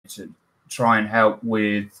to try and help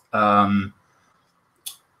with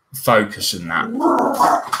focus and that.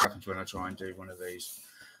 What happens when I try and do one of these?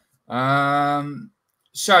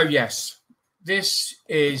 So yes, this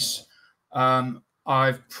is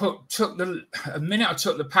I've took the minute I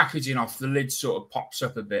took the packaging off, the lid sort of pops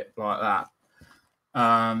up a bit like that,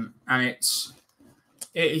 and it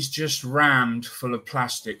is just rammed full of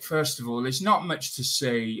plastic. First of all, there's not much to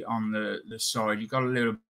see on the side. You've got a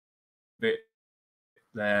little bit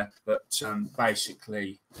there, but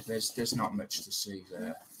basically there's not much to see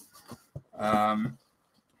there.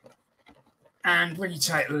 And when you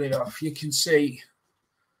take the lid off, you can see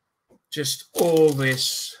just all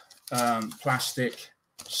this plastic,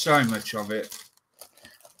 so much of it.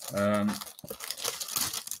 I'm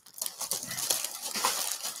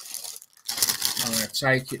going to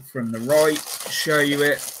take it from the right, show you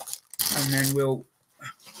it, and then we'll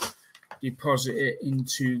deposit it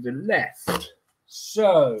into the left.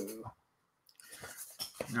 So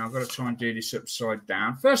now I've got to try and do this upside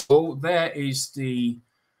down. First of all, there is the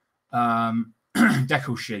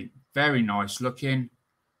decal sheet. Very nice looking.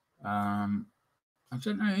 I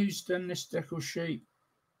don't know who's done this decal sheet.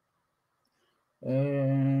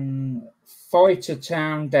 Fighter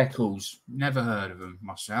Town Decals. Never heard of them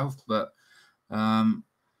myself, but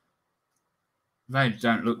they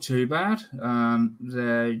don't look too bad.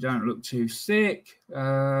 They don't look too thick.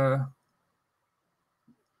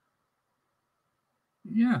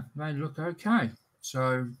 Yeah, they look okay.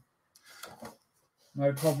 So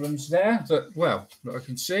no problems there, but well, that I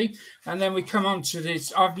can see. And then we come on to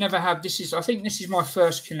this. I've never had this. I think this is my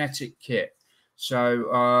first Kinetic kit.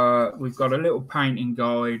 So we've got a little painting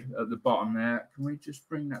guide at the bottom there. Can we just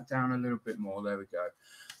bring that down a little bit more? There we go.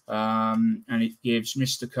 And it gives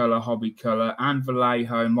Mr. Colour, Hobby Colour, and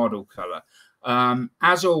Vallejo model colour.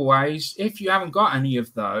 As always, if you haven't got any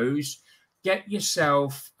of those, get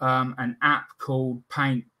yourself an app called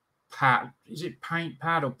Paint Pad. Is it Paint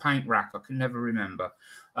Pad or Paint Rack? I can never remember.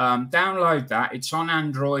 Download that. It's on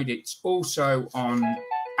Android. It's also on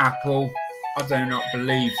Apple. I do not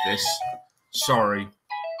believe this. Sorry.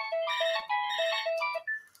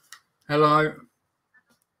 Hello.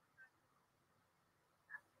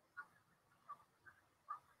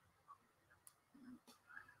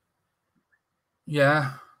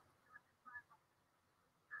 Yeah.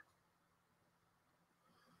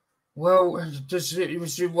 Well, does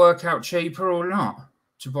it work out cheaper or not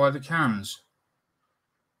to buy the cans?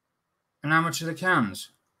 And how much are the cans?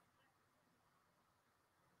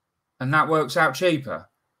 And that works out cheaper.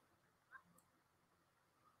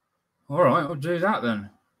 All right, we'll do that then.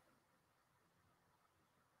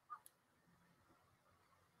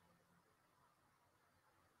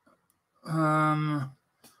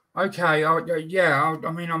 Okay. Yeah.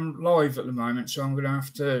 I mean, I'm live at the moment, so I'm going to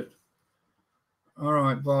have to. All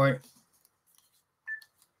right. Bye.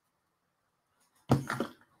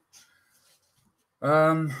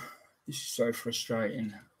 This is so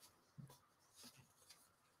frustrating.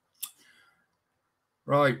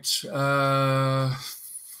 Right.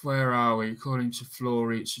 Where are we? According to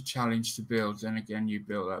Flory, it's a challenge to build. Then again, you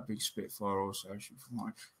built that big Spitfire also.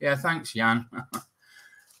 Yeah, thanks, Jan.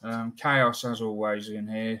 Chaos as always in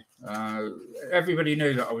here. Everybody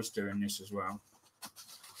knew that I was doing this as well.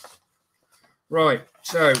 Right,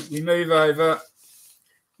 so we move over.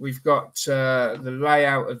 We've got the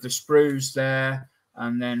layout of the sprues there,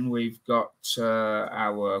 and then we've got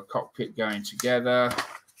our cockpit going together.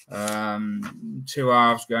 Two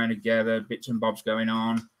halves going together, bits and bobs going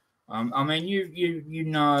on. I mean, you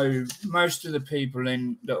know, most of the people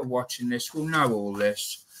that are watching this will know all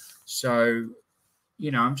this. So, you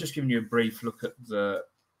know, I'm just giving you a brief look at the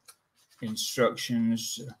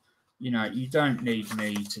instructions. You know, you don't need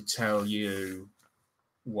me to tell you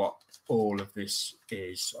what all of this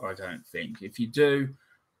is, I don't think. If you do,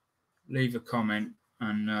 leave a comment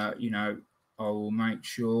and, you know, I will make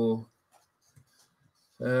sure.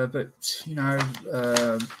 But, you know,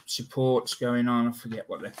 supports going on. I forget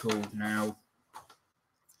what they're called now.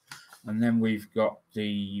 And then we've got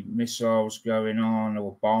the missiles going on,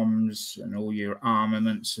 or bombs, and all your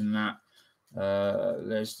armaments and that.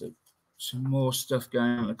 There's some more stuff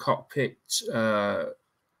going on. The cockpit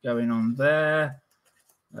going on there.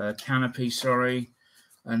 Canopy, sorry.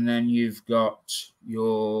 And then you've got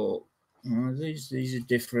your... these are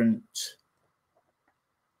different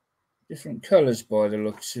colours by the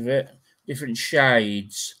looks of it, different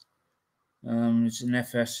shades. There's an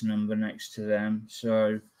FS number next to them.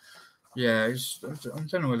 So, yeah, I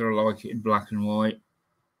don't know whether I like it in black and white.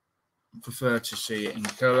 I prefer to see it in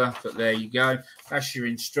colour, but there you go. That's your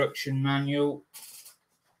instruction manual.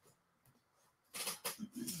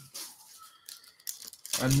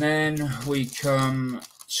 And then we come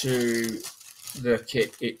to the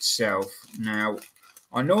kit itself. Now,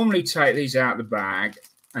 I normally take these out of the bag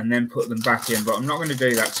and then put them back in, but I'm not going to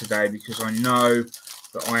do that today because I know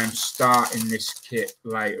that I am starting this kit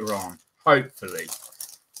later on, hopefully.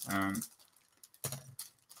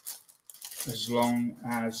 As long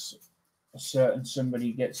as a certain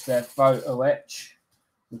somebody gets their photo etch,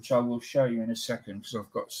 which I will show you in a second because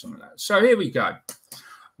I've got some of that. So here we go.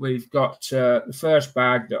 We've got the first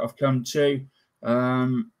bag that I've come to.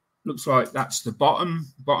 Looks like that's the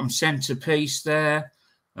bottom center piece there.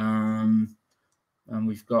 And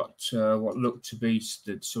we've got what look to be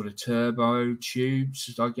the sort of turbo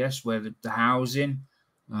tubes, I guess, where the housing.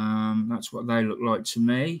 That's what they look like to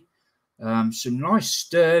me. Some nice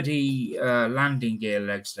sturdy landing gear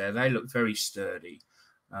legs there. They look very sturdy.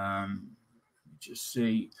 Just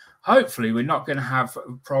see. Hopefully, we're not going to have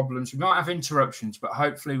problems. We might have interruptions, but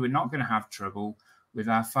hopefully, we're not going to have trouble with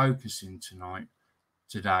our focusing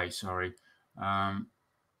today. Sorry.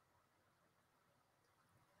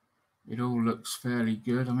 It all looks fairly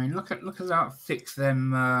good. I mean, look at how thick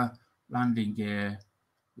them landing gear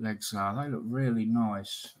legs are. They look really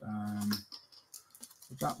nice.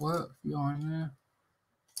 Would that work behind there?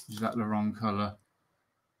 Is that the wrong colour?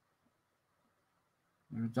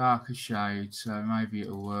 They're a darker shade, so maybe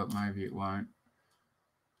it'll work, maybe it won't.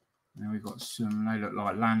 Then we've got some, they look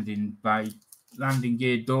like landing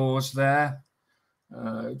gear doors there.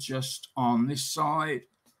 Just on this side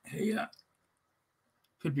here.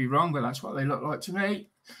 Could be wrong, but that's what they look like to me.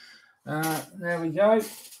 There we go.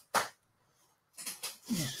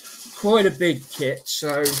 Quite a big kit,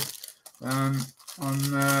 so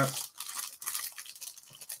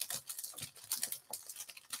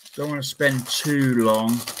don't want to spend too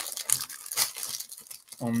long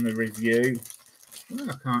on the review.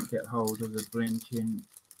 I can't get hold of the blinking.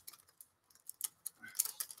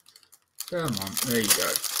 Come on, there you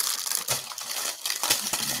go.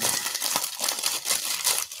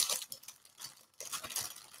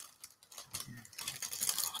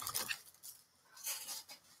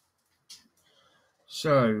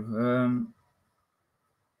 So,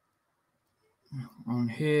 on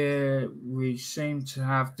here we seem to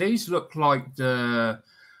have, these look like the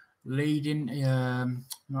leading,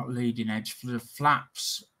 not leading edge, for the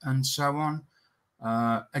flaps and so on.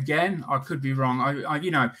 Again, I could be wrong.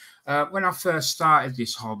 When I first started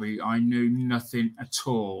this hobby, I knew nothing at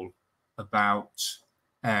all about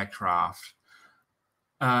aircraft.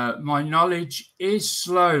 My knowledge is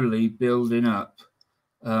slowly building up.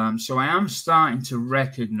 So I am starting to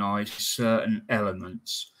recognize certain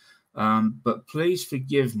elements, but please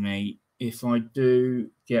forgive me if I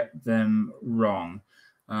do get them wrong.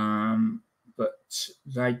 But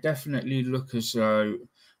they definitely look as though,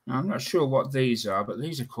 now I'm not sure what these are, but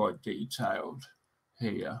these are quite detailed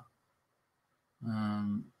here.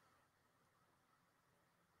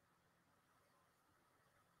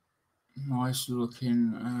 Nice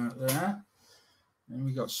looking there. Then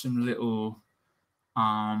we got some little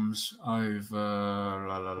arms over,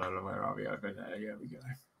 where are we? Over there, here we go.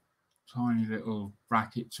 Tiny little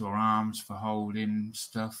brackets or arms for holding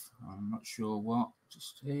stuff. I'm not sure what,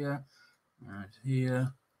 just here and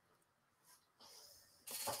here.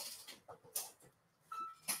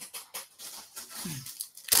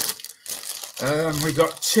 We've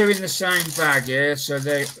got two in the same bag here, so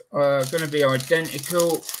they are going to be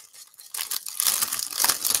identical,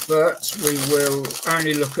 but we will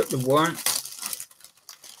only look at the one.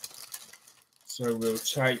 So we'll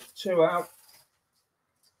take two out,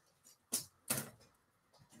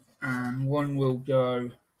 and one will go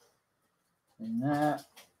in there,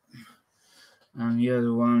 and the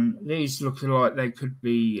other one, these look like they could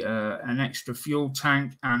be an extra fuel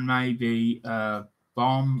tank and maybe a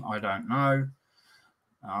bomb, I don't know.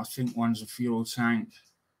 I think one's a fuel tank.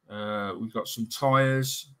 We've got some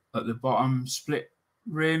tyres at the bottom, split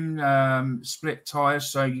rim, split tyres,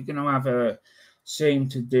 so you're going to have a seam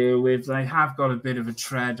to deal with. They have got a bit of a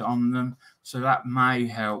tread on them, so that may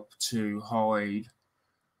help to hide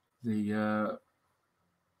the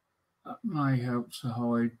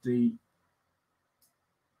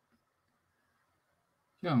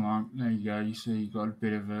come on, there you go, you see you've got a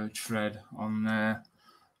bit of a tread on there.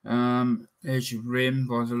 There's your rim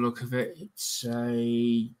by the look of it. It's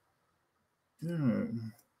a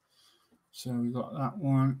so we got that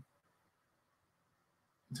one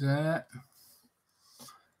there,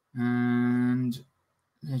 and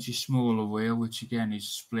there's your smaller wheel, which again is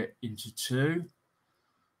split into two.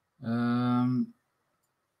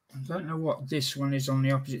 I don't know what this one is on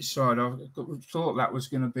the opposite side. I thought that was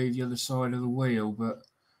going to be the other side of the wheel, but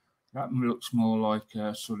That looks more like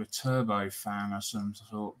a sort of turbo fan or some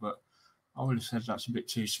sort, but I would have said that's a bit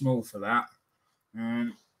too small for that. Now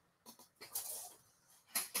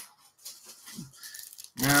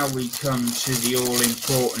we come to the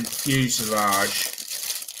all-important fuselage,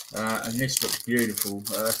 and this looks beautiful.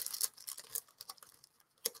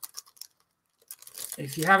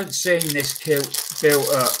 If you haven't seen this kilt built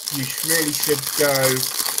up, you really should go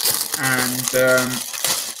and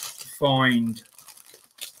find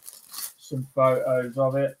some photos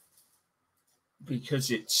of it, because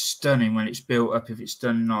it's stunning when it's built up if it's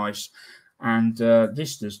done nice. And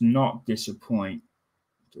this does not disappoint.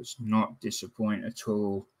 Does not disappoint at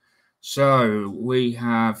all. So we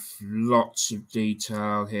have lots of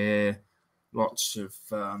detail here, lots of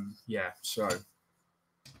yeah. So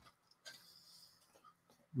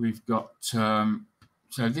we've got so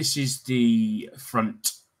this is the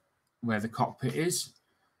front where the cockpit is,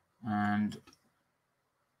 and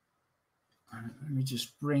let me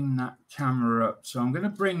just bring that camera up. So I'm going to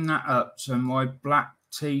bring that up. So my black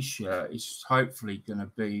t-shirt is hopefully going to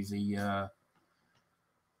be the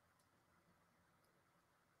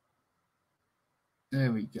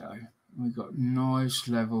there we go. We've got nice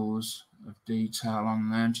levels of detail on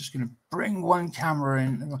there. I'm just going to bring one camera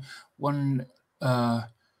in, one that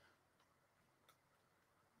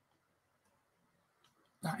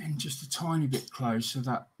in just a tiny bit closer,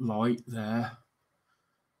 that light there.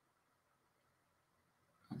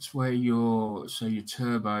 That's where your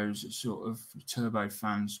turbos, sort of turbo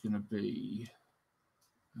fan's going to be,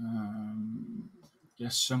 I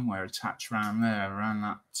guess somewhere attached around there, around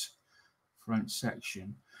that front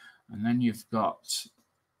section. And then you've got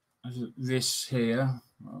this here,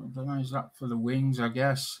 I don't know, is that for the wings, I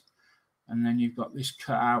guess? And then you've got this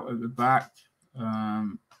cut out at the back,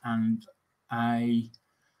 and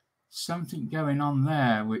something going on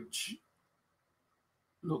there which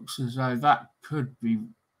looks as though that could be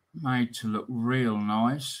made to look real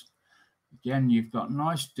nice. Again, you've got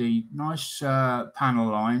nice panel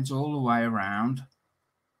lines all the way around.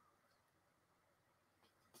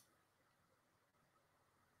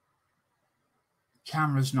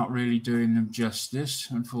 Camera's not really doing them justice,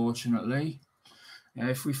 unfortunately.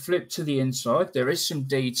 If we flip to the inside, there is some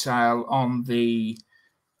detail on the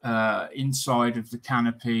inside of the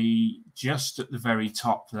canopy, just at the very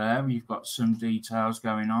top there. You've got some details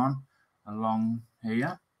going on along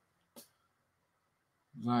here.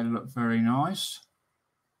 They look very nice.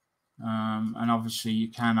 And obviously you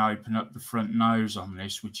can open up the front nose on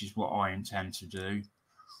this, which is what I intend to do.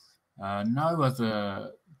 No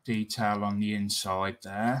other detail on the inside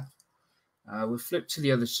there. We'll flip to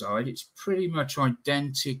the other side. It's pretty much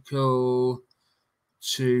identical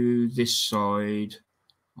to this side,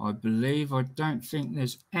 I believe. I don't think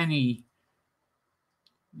there's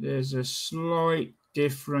a slight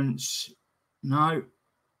difference. No,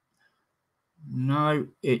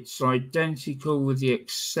 it's identical with the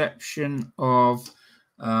exception of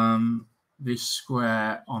this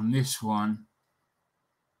square on this one.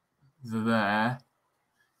 There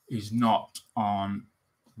is not on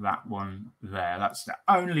that one there. That's the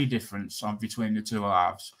only difference between the two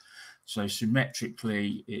halves. So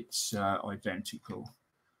symmetrically, it's identical.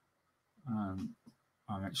 I'm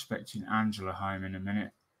expecting Angela home in a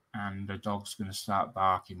minute, and the dog's going to start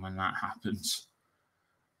barking when that happens.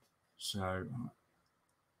 So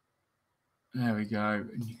there we go,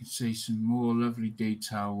 and you can see some more lovely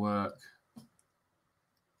detail work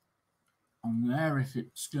on there. If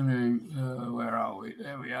it's going to, where are we?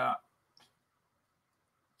 There we are.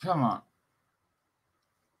 Come on.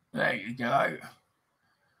 There you go.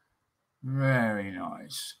 Very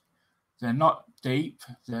nice. They're not deep,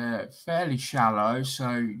 they're fairly shallow,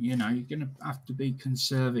 so you know you're going to have to be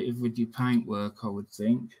conservative with your paintwork, I would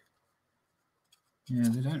think. Yeah,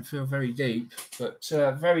 they don't feel very deep, but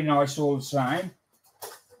very nice all the same.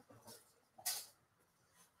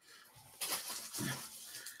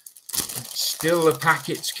 Still the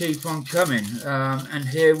packets keep on coming, and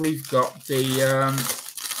here we've got the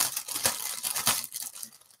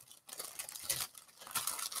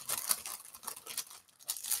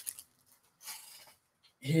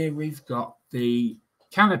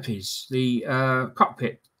canopies, the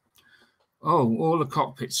cockpit. Oh, all the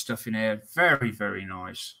cockpit stuff in here, very, very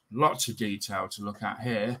nice. Lots of detail to look at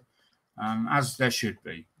here, as there should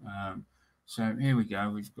be. So here we go.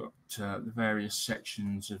 We've got the various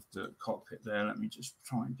sections of the cockpit there. Let me just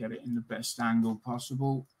try and get it in the best angle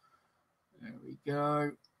possible. There we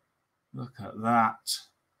go. Look at that.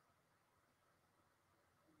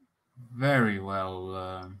 Very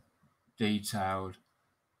well detailed.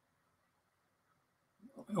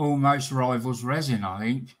 Almost rivals resin, I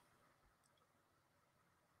think.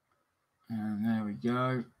 And there we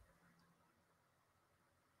go.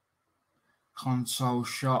 Console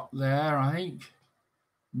shot there, I think.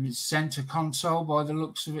 Center console by the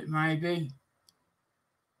looks of it, maybe.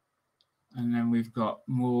 And then we've got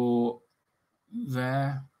more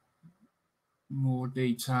there, more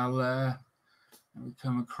detail there. And we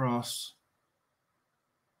come across.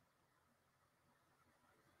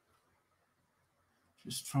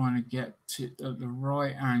 Just trying to get it at the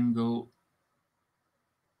right angle.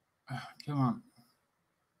 Come on.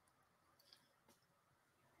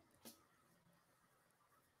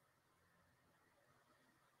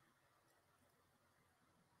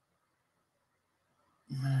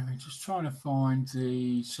 We're just trying to find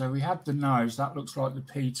the. So we had the nose. That looks like the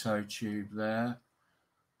pitot tube there.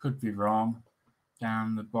 Could be wrong.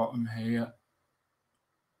 Down the bottom here.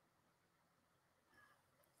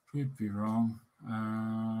 Could be wrong.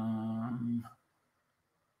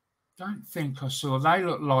 Don't think I saw. They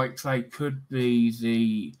look like they could be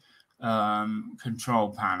the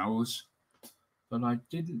control panels, but I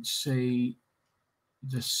didn't see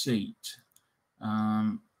the seat.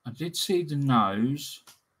 I did see the nose,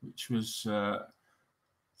 which was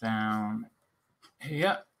down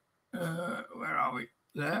here. Where are we?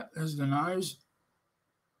 There's the nose.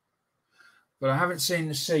 But I haven't seen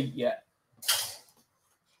the seat yet.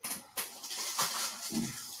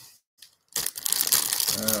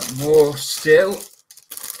 More still.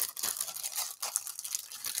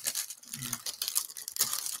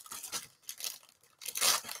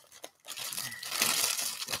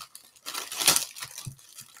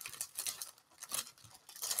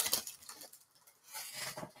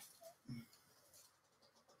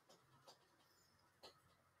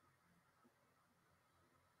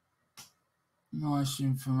 Nice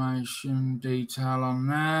information, detail on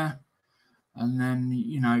there. And then,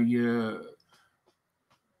 you know, your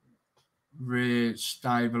rear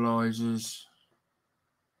stabilizers.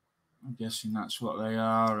 I'm guessing that's what they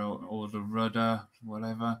are, or the rudder,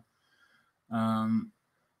 whatever. And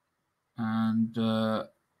that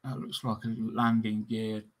looks like a landing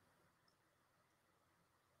gear.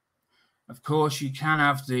 Of course, you can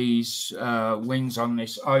have these wings on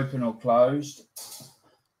this open or closed.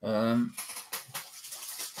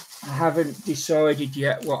 I haven't decided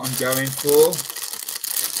yet what I'm going for.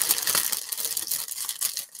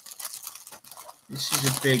 This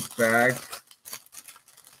is a big bag.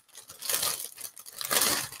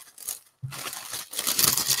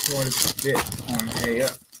 Quite a bit on here.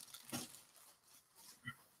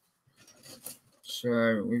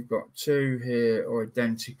 So we've got two here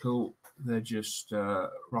identical. They're just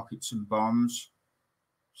rockets and bombs.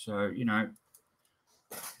 So, you know,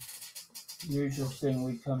 usual thing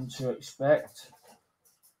we come to expect.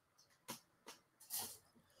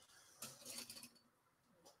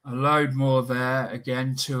 A load more there.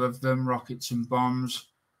 Again, two of them, rockets and bombs.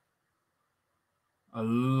 A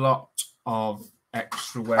lot of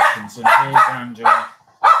extra weapons. And here's Angela.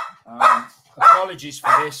 Apologies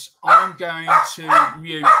for this. I'm going to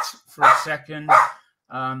mute for a second,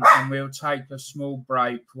 and we'll take a small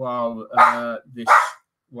break while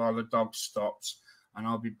the dog stops, and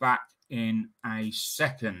I'll be back in a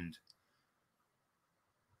second.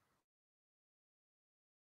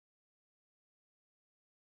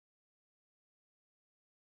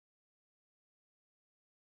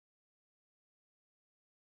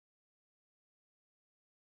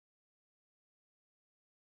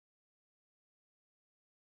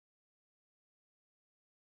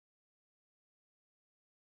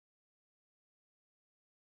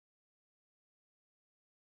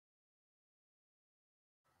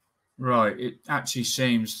 Right, it actually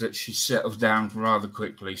seems that she settled down rather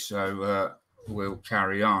quickly, so we'll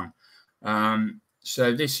carry on.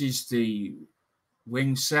 So this is the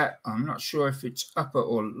wing set. I'm not sure if it's upper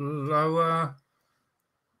or lower.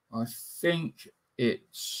 I think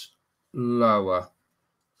it's lower.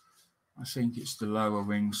 I think it's the lower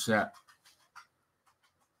wing set.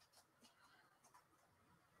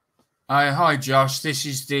 Hi, Josh. This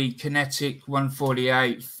is the Kinetic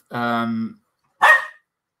 148.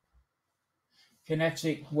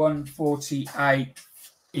 Kinetic 148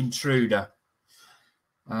 Intruder.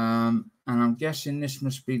 And I'm guessing this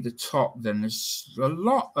must be the top then. There's a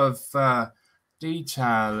lot of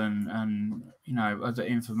detail and you know, other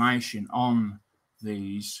information on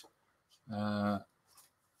these.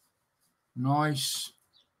 Nice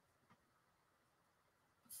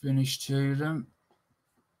finish to them.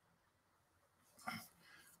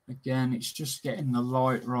 Again, it's just getting the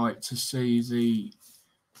light right to see the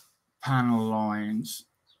panel lines.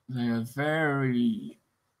 They are very...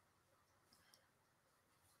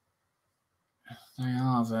 They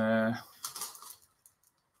are there.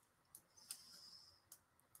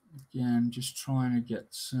 Again, just trying to get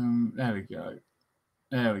some, there we go.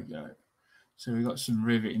 There we go. So we've got some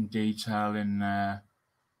riveting detail in there.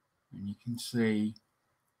 And you can see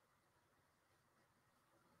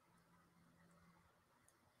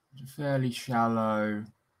it's a fairly shallow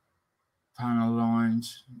panel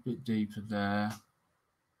lines, a bit deeper there.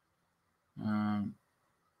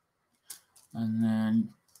 And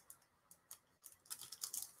then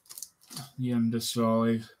the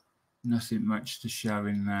underside, nothing much to show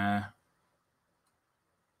in there.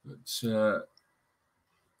 But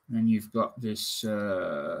then you've got this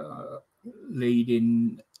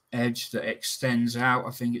leading edge that extends out.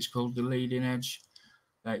 I think it's called the leading edge.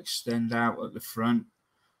 They extend out at the front.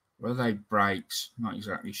 Or are they brakes? Not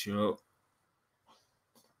exactly sure.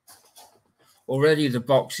 Already the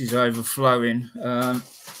box is overflowing.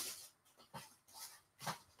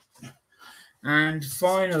 And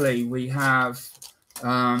finally, we have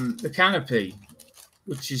the canopy,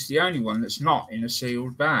 which is the only one that's not in a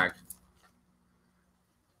sealed bag.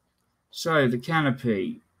 So the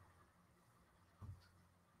canopy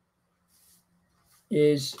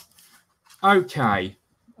is okay.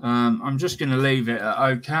 I'm just going to leave it at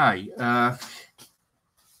okay.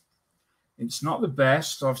 It's not the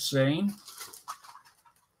best I've seen.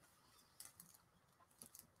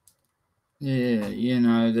 Yeah, you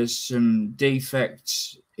know, there's some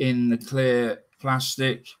defects in the clear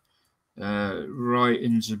plastic.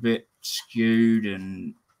 Writing's a bit skewed,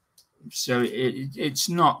 and so it's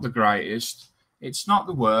not the greatest. It's not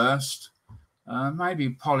the worst. Maybe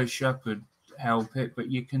polish up would help it, but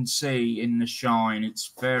you can see in the shine,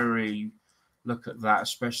 it's very, look at that,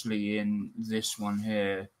 especially in this one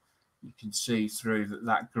here. You can see through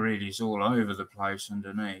that grid is all over the place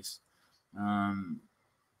underneath.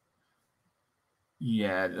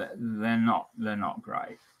 Yeah, they're not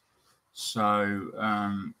great. So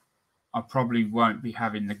I probably won't be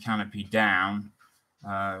having the canopy down,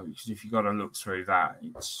 because if you've got to look through that,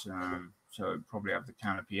 it's so I'd probably have the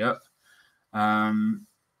canopy up.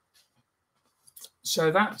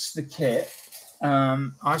 So that's the kit.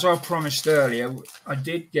 As I promised earlier, I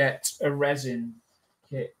did get a resin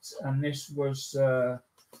kit, and this was not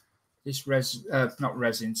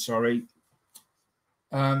resin, sorry.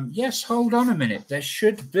 Yes, hold on a minute. There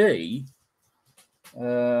should be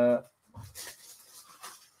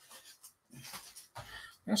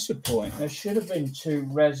that's the point. There should have been 2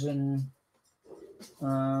 resin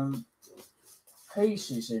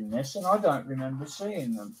pieces in this, and I don't remember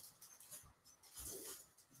seeing them.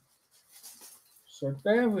 So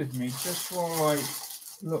bear with me just while I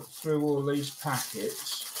look through all these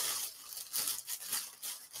packets.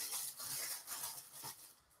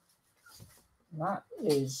 That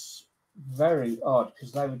is very odd,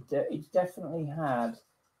 because they would it definitely had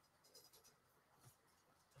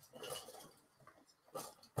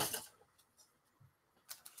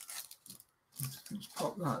let's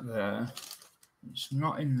pop that there. It's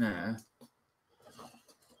not in there.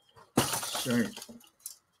 So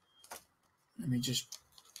let me just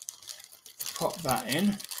pop that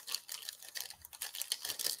in.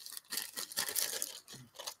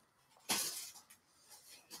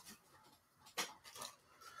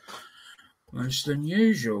 Most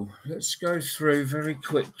unusual. Let's go through very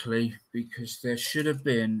quickly, because there should have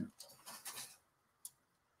been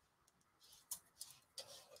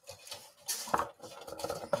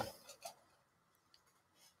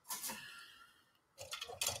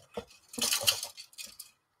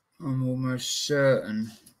I'm almost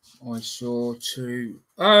certain I saw 2.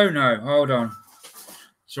 Oh no, hold on.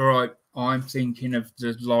 It's all right. I'm thinking of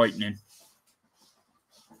the lightning,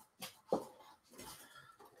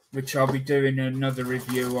 which I'll be doing another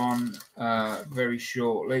review on very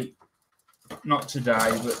shortly. Not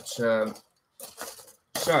today, but so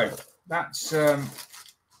that's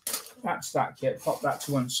that kit. Pop that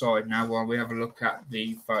to one side now while we have a look at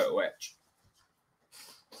the photo etch.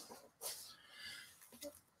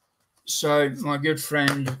 So my good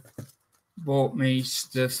friend bought me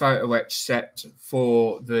the photo etch set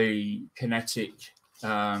for the Kinetic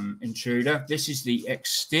Intruder. This is the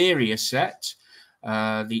exterior set,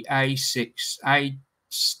 the A-6E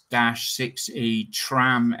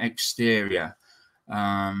tram exterior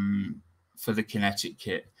for the Kinetic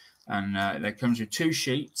kit, and that comes with 2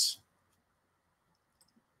 sheets.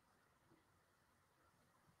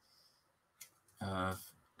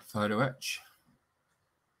 Photo etch.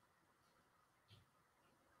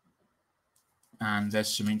 And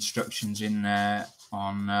there's some instructions in there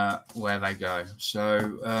on where they go.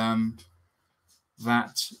 So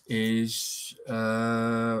that's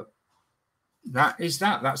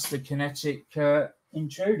the Kinetic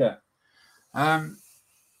Intruder.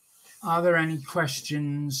 Are there any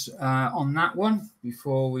questions on that one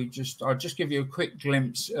before I'll just give you a quick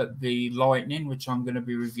glimpse at the Lightning, which I'm going to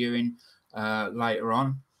be reviewing later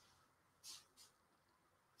on.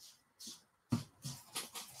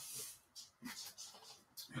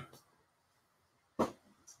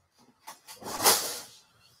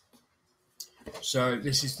 So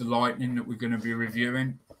this is the Lightning that we're going to be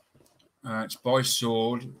reviewing. It's by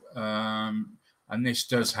Sword, and this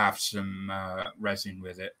does have some resin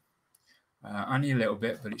with it. Only a little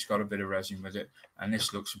bit, but it's got a bit of resin with it. And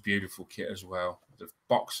this looks a beautiful kit as well. The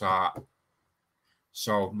box art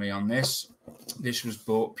sold me on this. This was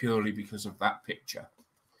bought purely because of that picture.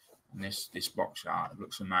 And this box art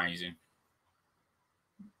looks amazing.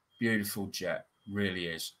 Beautiful jet, really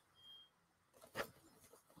is.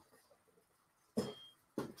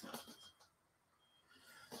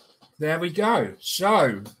 There we go.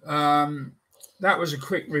 So that was a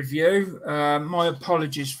quick review. My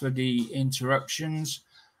apologies for the interruptions.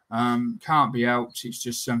 Can't be helped. It's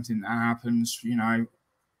just something that happens, you know,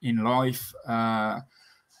 in life. No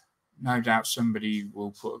doubt somebody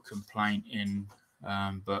will put a complaint in,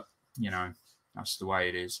 but, you know, that's the way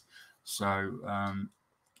it is. So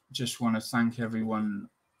just want to thank everyone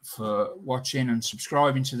for watching and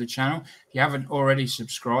subscribing to the channel. If you haven't already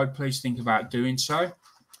subscribed, please think about doing so.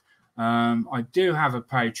 I do have a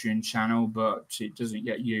Patreon channel, but it doesn't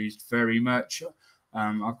get used very much.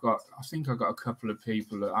 I think I've got a couple of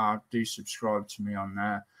people that do subscribe to me on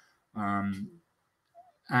there.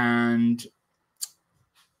 And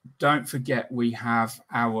don't forget, we have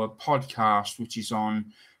our podcast, which is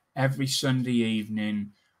on every Sunday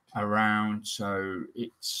evening so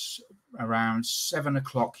it's around 7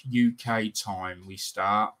 o'clock UK time we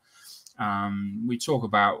start. We talk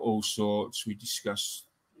about all sorts. We discuss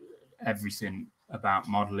everything about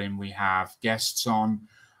modeling. We have guests on.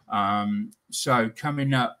 So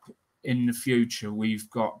coming up in the future, we've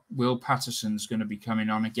got Will Patterson's going to be coming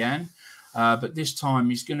on again. But this time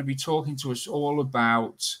he's going to be talking to us all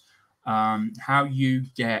about how you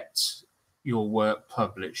get your work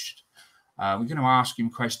published. We're going to ask him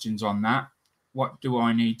questions on that. What do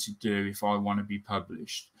I need to do if I want to be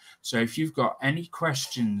published? So if you've got any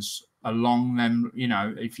questions along them, you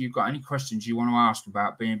know, if you've got any questions you want to ask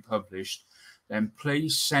about being published, then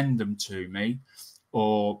please send them to me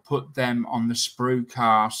or put them on the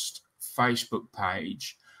Spruecast Facebook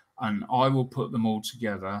page, and I will put them all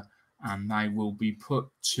together and they will be put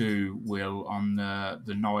to Will on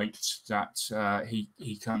the night that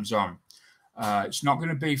he comes on. It's not going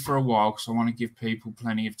to be for a while because I want to give people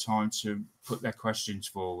plenty of time to put their questions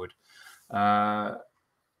forward.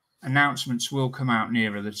 Announcements will come out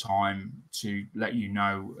nearer the time to let you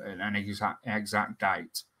know an exact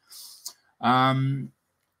date.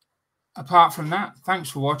 Apart from that, thanks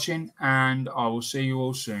for watching, and I will see you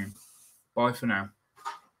all soon. Bye for now.